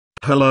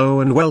Hello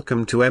and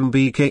welcome to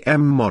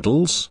MBKM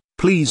Models.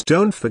 Please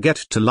don't forget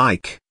to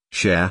like,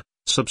 share,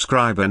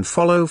 subscribe and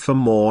follow for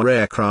more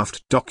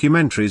aircraft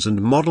documentaries and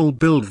model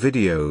build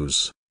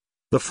videos.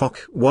 The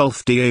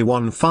Focke-Wulf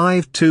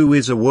Ta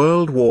is a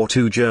World War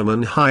II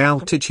German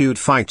high-altitude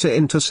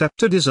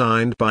fighter-interceptor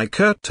designed by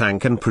Kurt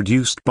Tank and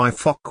produced by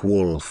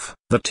Focke-Wulf.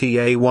 The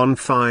Ta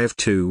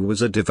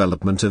was a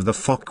development of the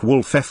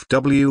Focke-Wulf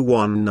Fw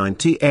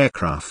 190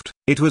 aircraft.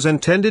 It was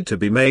intended to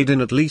be made in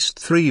at least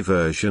three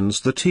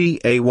versions: the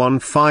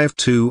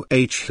Ta-152H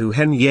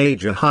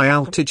Höhenjäger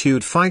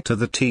high-altitude fighter,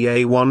 the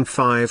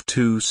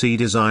Ta-152C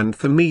designed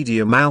for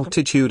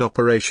medium-altitude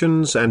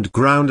operations and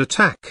ground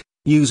attack,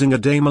 using a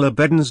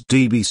Daimler-Benz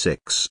DB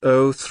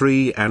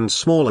 603 and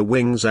smaller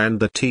wings, and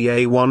the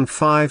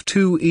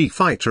Ta-152E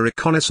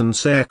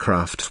fighter-reconnaissance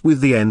aircraft with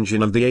the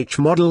engine of the H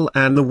model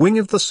and the wing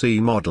of the C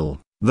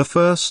model. The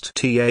first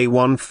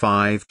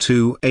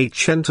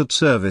Ta-152H entered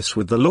service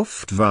with the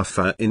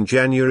Luftwaffe in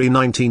January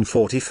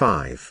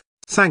 1945.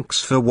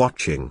 Thanks for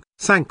watching,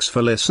 thanks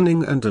for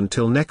listening, and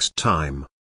until next time.